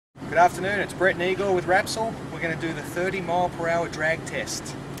Good afternoon, it's Brett and Igor with Wrapsol. We're going to do the 30 mile per hour drag test.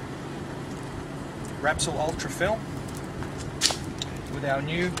 Wrapsol Ultra Film with our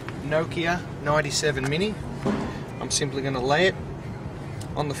new Nokia 97 Mini. I'm simply going to lay it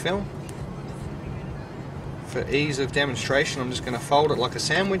on the film. For ease of demonstration, I'm just going to fold it like a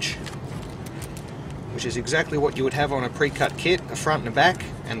sandwich, which is exactly what you would have on a pre-cut kit, the front and the back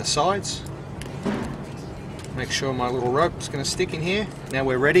and the sides. Make sure my little rope is going to stick in here. Now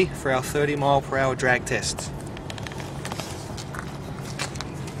we're ready for our 30 mile per hour drag test.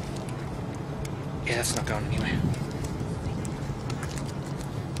 Yeah, that's not going anywhere.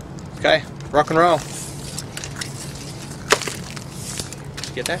 Okay, rock and roll. Did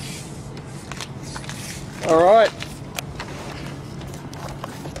you get that? Alright.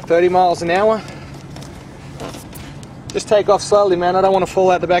 30 miles an hour. Just take off slowly, man. I don't want to fall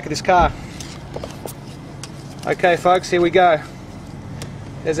out the back of this car. Okay folks, here we go.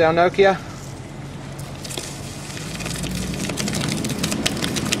 There's our Nokia.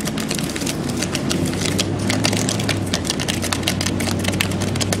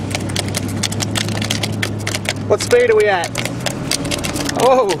 What speed are we at?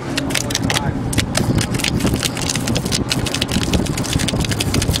 Oh!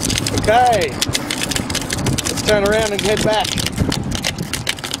 Okay. Let's turn around and head back.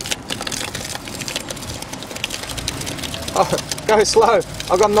 Oh, go slow.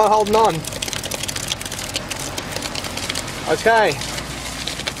 I've got not holding on. Okay.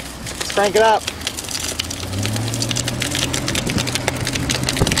 Let's crank it up.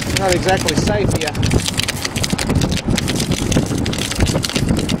 Not exactly safe here.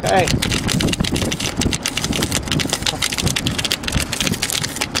 Okay.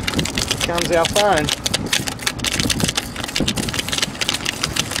 Here comes our phone.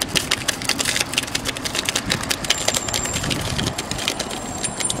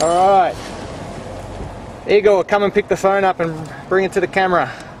 Alright, Igor, come and pick the phone up and bring it to the camera.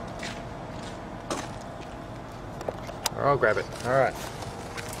 Or I'll grab it. Alright.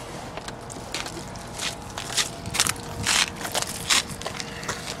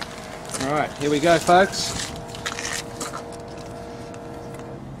 Alright, here we go folks.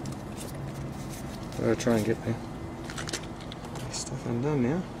 I'll try and get the stuff undone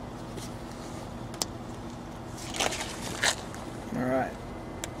now. Alright.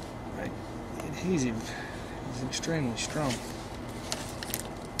 The adhesive is extremely strong.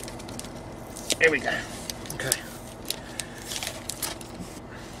 There we go. Okay.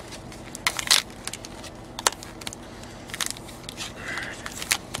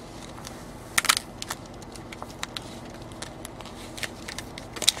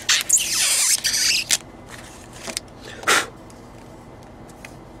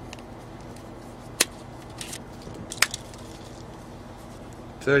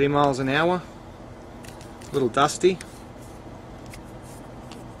 .30 miles an hour, a little dusty.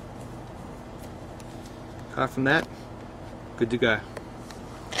 Apart from that, good to go.